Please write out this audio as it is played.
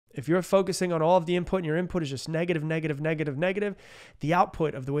If you're focusing on all of the input and your input is just negative, negative, negative, negative, the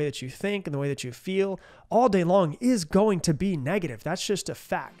output of the way that you think and the way that you feel all day long is going to be negative. That's just a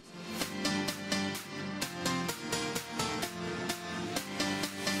fact.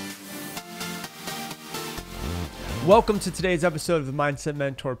 Welcome to today's episode of the Mindset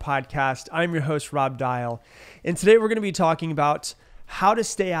Mentor podcast. I'm your host, Rob Dial, and today we're going to be talking about how to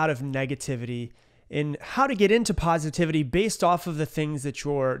stay out of negativity and how to get into positivity based off of the things that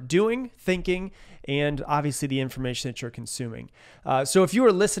you're doing, thinking, and obviously the information that you're consuming. So if you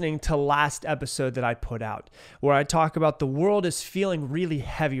were listening to last episode that I put out, where I talk about the world is feeling really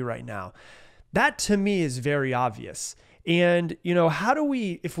heavy right now, that to me is very obvious. And, how do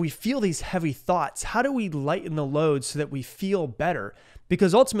we, if we feel these heavy thoughts, how do we lighten the load so that we feel better?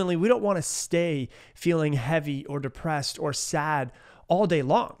 Because ultimately, we don't want to stay feeling heavy or depressed or sad all day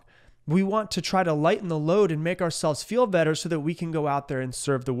long. We want to try to lighten the load and make ourselves feel better so that we can go out there and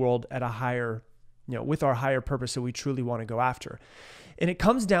serve the world at a higher, with our higher purpose that we truly want to go after. And it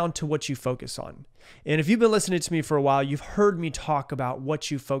comes down to what you focus on. And if you've been listening to me for a while, you've heard me talk about what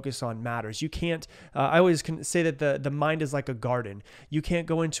you focus on matters. You can't, I always can say that the mind is like a garden. You can't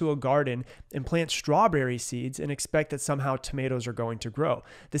go into a garden and plant strawberry seeds and expect that somehow tomatoes are going to grow.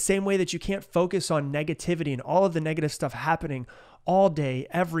 The same way that you can't focus on negativity and all of the negative stuff happening all day,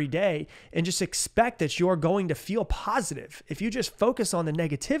 every day, and just expect that you're going to feel positive. If you just focus on the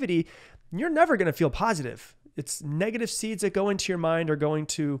negativity, you're never going to feel positive. It's negative seeds that go into your mind are going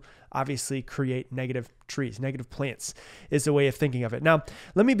to obviously create negative trees, negative plants is the way of thinking of it. Now,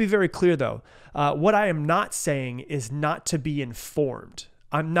 let me be very clear though. What I am not saying is not to be informed.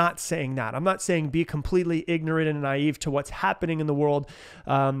 I'm not saying that. I'm not saying be completely ignorant and naive to what's happening in the world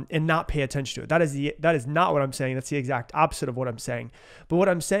and not pay attention to it. That is not what I'm saying. That's the exact opposite of what I'm saying. But what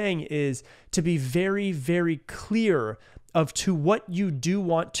I'm saying is to be very, very clear of to what you do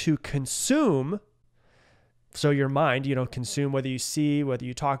want to consume. So your mind, consume whether you see, whether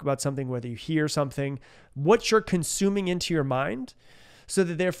you talk about something, whether you hear something, what you're consuming into your mind so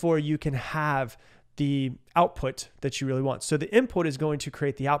that therefore you can have the output that you really want. So the input is going to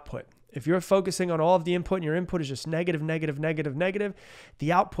create the output. If you're focusing on all of the input and your input is just negative, negative, negative, negative,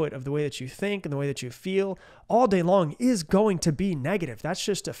 the output of the way that you think and the way that you feel all day long is going to be negative. That's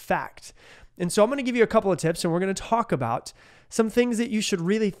just a fact. And so I'm going to give you a couple of tips and we're going to talk about some things that you should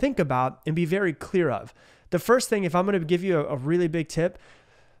really think about and be very clear of. The first thing, if I'm going to give you a really big tip,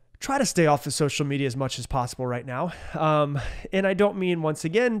 try to stay off of social media as much as possible right now. And I don't mean, once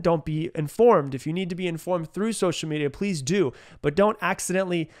again, don't be informed. If you need to be informed through social media, please do. But don't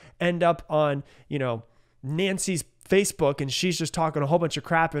accidentally end up on, Nancy's Facebook and she's just talking a whole bunch of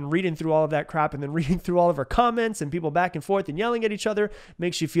crap and reading through all of that crap and then reading through all of her comments and people back and forth and yelling at each other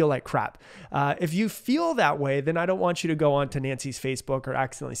makes you feel like crap. If you feel that way, then I don't want you to go on to Nancy's Facebook or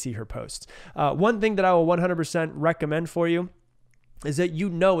accidentally see her posts. One thing that I will 100% recommend for you is that you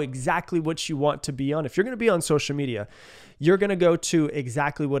know exactly what you want to be on. If you're going to be on social media, you're going to go to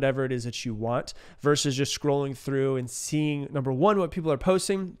exactly whatever it is that you want versus just scrolling through and seeing, number one, what people are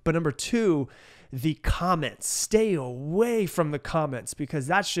posting, but number two, the comments. Stay away from the comments because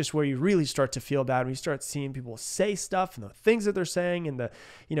that's just where you really start to feel bad when you start seeing people say stuff and the things that they're saying and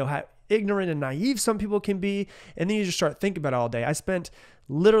how ignorant and naive some people can be. And then you just start thinking about it all day. I spent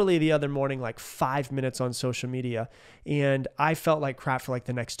literally the other morning, like 5 minutes on social media and I felt like crap for like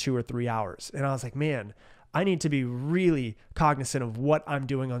the next 2 or 3 hours. And I was like, man, I need to be really cognizant of what I'm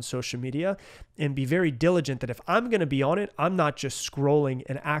doing on social media and be very diligent that if I'm going to be on it, I'm not just scrolling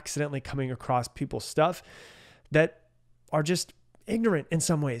and accidentally coming across people's stuff that are just ignorant in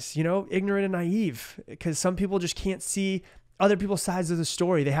some ways, ignorant and naive, because some people just can't see other people's sides of the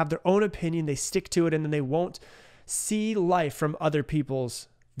story. They have their own opinion, they stick to it, and then they won't see life from other people's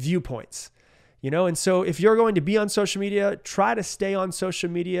viewpoints. And so if you're going to be on social media, try to stay on social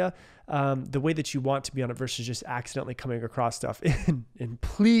media the way that you want to be on it versus just accidentally coming across stuff. And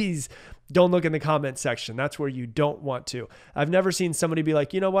please don't look in the comment section. That's where you don't want to. I've never seen somebody be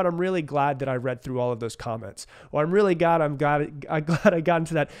like, you know what? I'm really glad that I read through all of those comments. Or I'm really glad I'm glad I got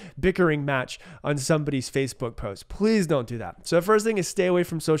into that bickering match on somebody's Facebook post. Please don't do that. So the first thing is stay away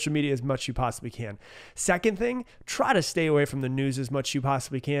from social media as much as you possibly can. Second thing, try to stay away from the news as much as you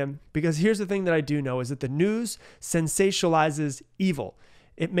possibly can. Because here's the thing that I do know is that the news sensationalizes evil.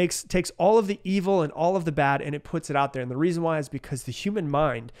 It takes all of the evil and all of the bad and it puts it out there. And the reason why is because the human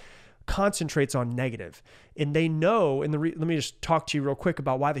mind concentrates on negative. And they know, and let me just talk to you real quick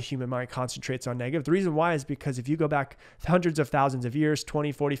about why the human mind concentrates on negative. The reason why is because if you go back hundreds of thousands of years,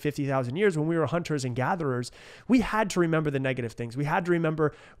 20, 40, 50,000 years, when we were hunters and gatherers, we had to remember the negative things. We had to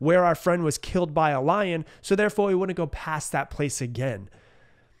remember where our friend was killed by a lion, so therefore we wouldn't go past that place again.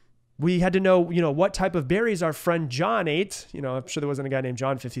 We had to know, what type of berries our friend John ate. I'm sure there wasn't a guy named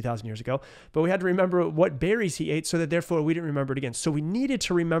John 50,000 years ago, but we had to remember what berries he ate so that therefore we didn't remember it again. So we needed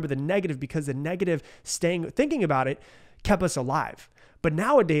to remember the negative because the negative thinking about it kept us alive. But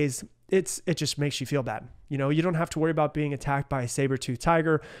nowadays, it just makes you feel bad. You don't have to worry about being attacked by a saber-toothed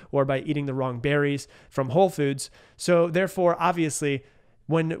tiger or by eating the wrong berries from Whole Foods. So therefore, obviously,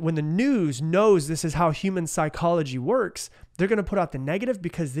 when the news knows this is how human psychology works, they're going to put out the negative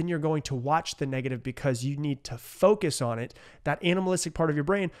because then you're going to watch the negative because you need to focus on it. That animalistic part of your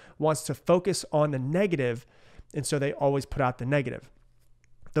brain wants to focus on the negative, and so they always put out the negative.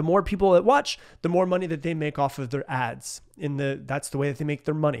 The more people that watch, the more money that they make off of their ads. That's the way that they make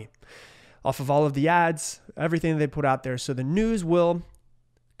their money, off of all of the ads, everything that they put out there. So the news will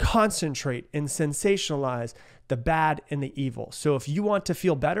concentrate and sensationalize the bad and the evil. So if you want to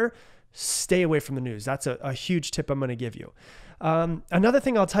feel better, stay away from the news. That's a huge tip I'm going to give you. Another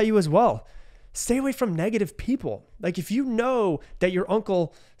thing I'll tell you as well, stay away from negative people. Like if you know that your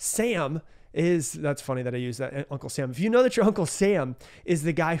Uncle Sam that's funny that I use that, Uncle Sam. If you know that your Uncle Sam is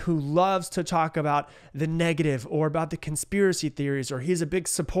the guy who loves to talk about the negative or about the conspiracy theories, or he's a big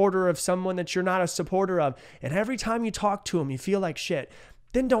supporter of someone that you're not a supporter of, and every time you talk to him, you feel like shit,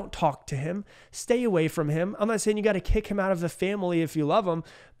 then don't talk to him. Stay away from him. I'm not saying you got to kick him out of the family if you love him,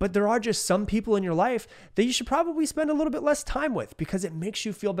 but there are just some people in your life that you should probably spend a little bit less time with because it makes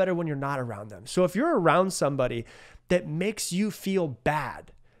you feel better when you're not around them. So if you're around somebody that makes you feel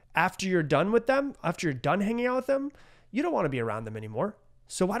bad after you're done with them, after you're done hanging out with them, you don't want to be around them anymore.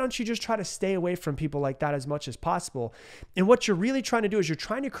 So why don't you just try to stay away from people like that as much as possible? And what you're really trying to do is you're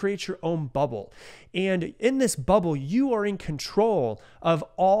trying to create your own bubble. And in this bubble, you are in control of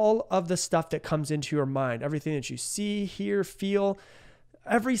all of the stuff that comes into your mind, everything that you see, hear, feel,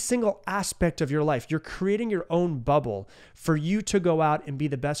 every single aspect of your life. You're creating your own bubble for you to go out and be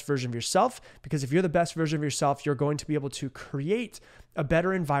the best version of yourself. Because if you're the best version of yourself, you're going to be able to create a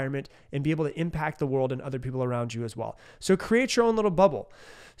better environment and be able to impact the world and other people around you as well. So create your own little bubble.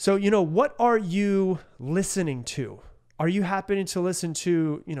 So, what are you listening to? Are you happening to listen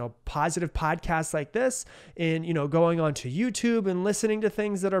to, positive podcasts like this and, going onto YouTube and listening to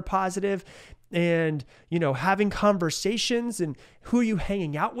things that are positive and, having conversations? And who are you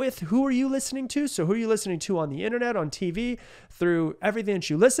hanging out with? Who are you listening to? So who are you listening to on the internet, on TV, through everything that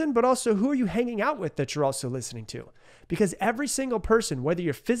you listen, but also who are you hanging out with that you're also listening to? Because every single person, whether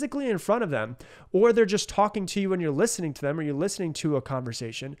you're physically in front of them or they're just talking to you when you're listening to them or you're listening to a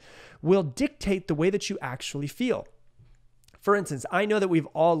conversation, will dictate the way that you actually feel. For instance, I know that we've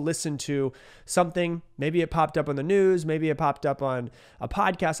all listened to something, maybe it popped up on the news, maybe it popped up on a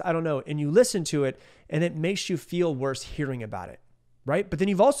podcast, I don't know, and you listen to it and it makes you feel worse hearing about it, right? But then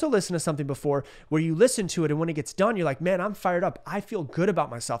you've also listened to something before where you listen to it and when it gets done, you're like, man, I'm fired up. I feel good about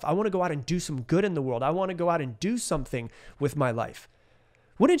myself. I want to go out and do some good in the world. I want to go out and do something with my life.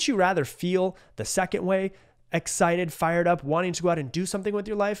 Wouldn't you rather feel the second way, excited, fired up, wanting to go out and do something with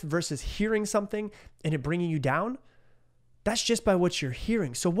your life versus hearing something and it bringing you down? That's just by what you're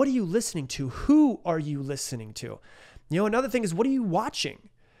hearing. So what are you listening to? Who are you listening to? Another thing is, what are you watching?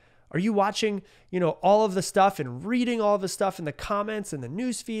 Are you watching, all of the stuff and reading all of the stuff in the comments and the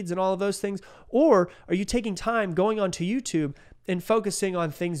news feeds and all of those things? Or are you taking time going onto YouTube and focusing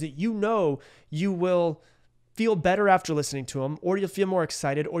on things that you will feel better after listening to them, or you'll feel more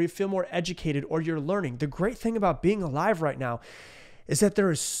excited, or you feel more educated, or you're learning? The great thing about being alive right now is that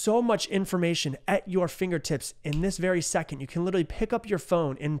there is so much information at your fingertips in this very second. You can literally pick up your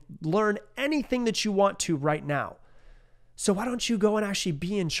phone and learn anything that you want to right now. So why don't you go and actually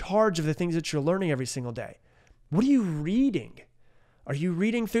be in charge of the things that you're learning every single day? What are you reading? Are you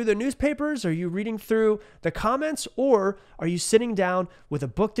reading through the newspapers? Are you reading through the comments? Or are you sitting down with a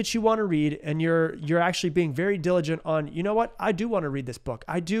book that you want to read and you're actually being very diligent on, what? I do want to read this book.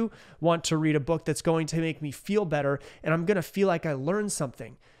 I do want to read a book that's going to make me feel better and I'm going to feel like I learned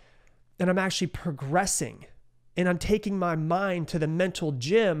something and I'm actually progressing and I'm taking my mind to the mental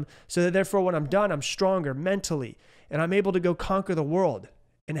gym so that therefore when I'm done, I'm stronger mentally and I'm able to go conquer the world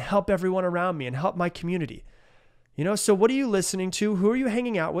and help everyone around me and help my community. So what are you listening to? Who are you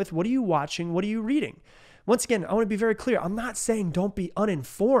hanging out with? What are you watching? What are you reading? Once again, I want to be very clear. I'm not saying don't be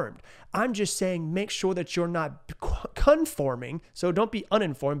uninformed. I'm just saying make sure that you're not conforming. So don't be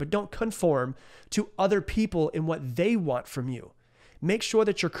uninformed, but don't conform to other people and what they want from you. Make sure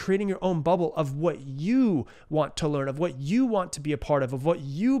that you're creating your own bubble of what you want to learn, of what you want to be a part of what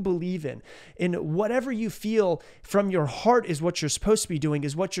you believe in. And whatever you feel from your heart is what you're supposed to be doing,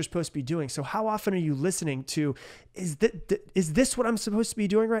 is what you're supposed to be doing. So how often are you listening to, is this what I'm supposed to be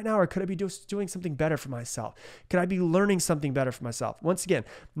doing right now? Or could I be doing something better for myself? Could I be learning something better for myself? Once again,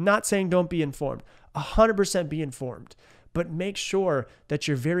 not saying don't be informed, 100% be informed. But make sure that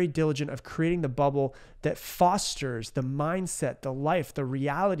you're very diligent of creating the bubble that fosters the mindset, the life, the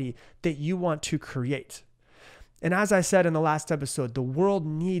reality that you want to create. And as I said in the last episode, the world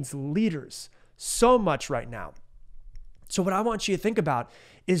needs leaders so much right now. So what I want you to think about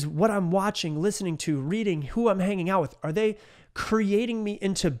is what I'm watching, listening to, reading, who I'm hanging out with. Are they creating me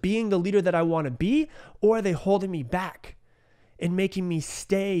into being the leader that I want to be, or are they holding me back and making me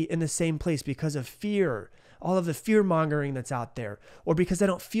stay in the same place because of fear, all of the fear mongering that's out there, or because I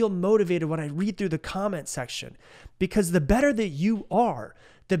don't feel motivated when I read through the comment section? Because the better that you are,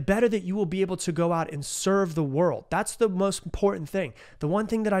 the better that you will be able to go out and serve the world. That's the most important thing. The one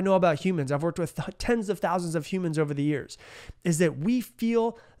thing that I know about humans, I've worked with tens of thousands of humans over the years, is that we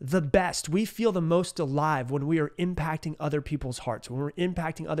feel the best. We feel the most alive when we are impacting other people's hearts, when we're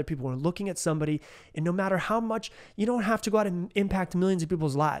impacting other people, when we're looking at somebody, and no matter how much, you don't have to go out and impact millions of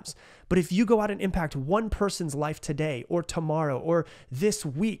people's lives. But if you go out and impact one person's life today or tomorrow or this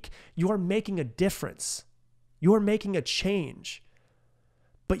week, you're making a difference. You're making a change.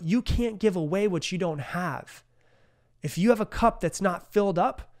 But you can't give away what you don't have. If you have a cup that's not filled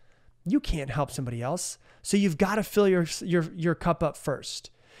up, you can't help somebody else. So you've got to fill your cup up first.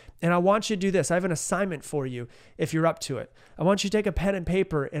 And I want you to do this. I have an assignment for you if you're up to it. I want you to take a pen and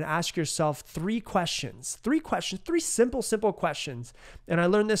paper and ask yourself three simple questions. And I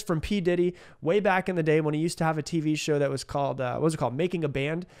learned this from P. Diddy way back in the day when he used to have a TV show that was called, Making a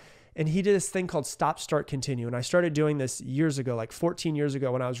Band. And he did this thing called Stop, Start, Continue. And I started doing this years ago, like 14 years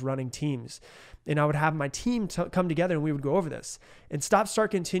ago when I was running teams. And I would have my team come together and we would go over this. And Stop,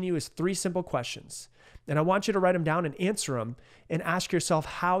 Start, Continue is three simple questions. And I want you to write them down and answer them and ask yourself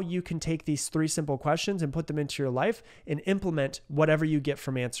how you can take these three simple questions and put them into your life and implement whatever you get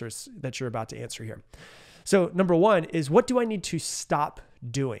from answers that you're about to answer here. So number one is, what do I need to stop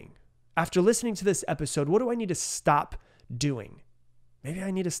doing? After listening to this episode, what do I need to stop doing? Maybe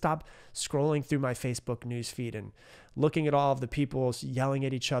I need to stop scrolling through my Facebook newsfeed and looking at all of the people yelling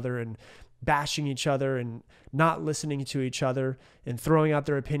at each other and bashing each other and not listening to each other and throwing out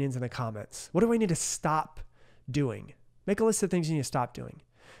their opinions in the comments. What do I need to stop doing? Make a list of things you need to stop doing.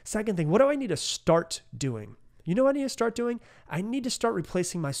 Second thing, what do I need to start doing? You know what I need to start doing? I need to start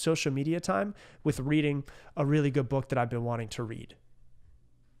replacing my social media time with reading a really good book that I've been wanting to read.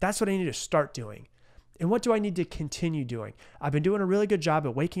 That's what I need to start doing. And what do I need to continue doing? I've been doing a really good job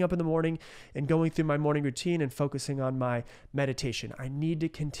at waking up in the morning and going through my morning routine and focusing on my meditation. I need to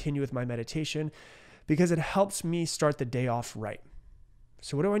continue with my meditation because it helps me start the day off right.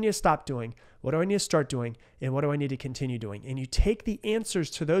 So what do I need to stop doing? What do I need to start doing? And what do I need to continue doing? And you take the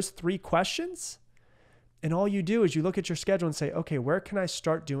answers to those three questions, and all you do is you look at your schedule and say, okay, where can I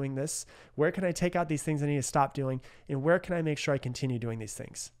start doing this? Where can I take out these things I need to stop doing? And where can I make sure I continue doing these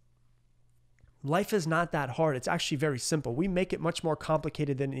things? Life is not that hard. It's actually very simple. We make it much more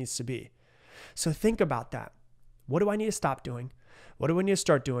complicated than it needs to be. So think about that. What do I need to stop doing? What do I need to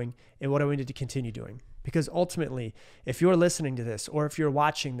start doing? And what do I need to continue doing? Because ultimately, if you're listening to this or if you're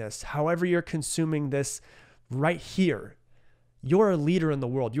watching this, however you're consuming this right here, you're a leader in the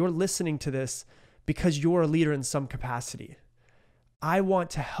world. You're listening to this because you're a leader in some capacity. I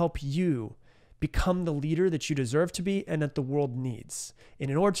want to help you become the leader that you deserve to be and that the world needs.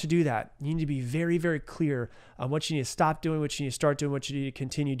 And in order to do that, you need to be very, very clear on what you need to stop doing, what you need to start doing, what you need to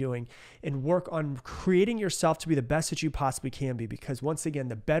continue doing, and work on creating yourself to be the best that you possibly can be. Because once again,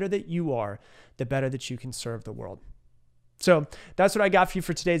 the better that you are, the better that you can serve the world. So that's what I got for you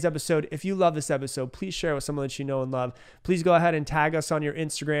for today's episode. If you love this episode, please share it with someone that you know and love. Please go ahead and tag us on your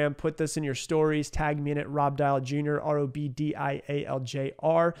Instagram. Put this in your stories. Tag me in it, Rob Dial Jr.,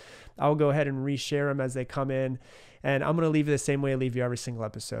 ROBDIALJR. I will go ahead and reshare them as they come in. And I'm going to leave you the same way I leave you every single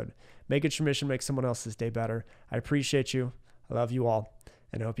episode. Make it your mission, make someone else's day better. I appreciate you. I love you all.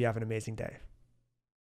 And I hope you have an amazing day.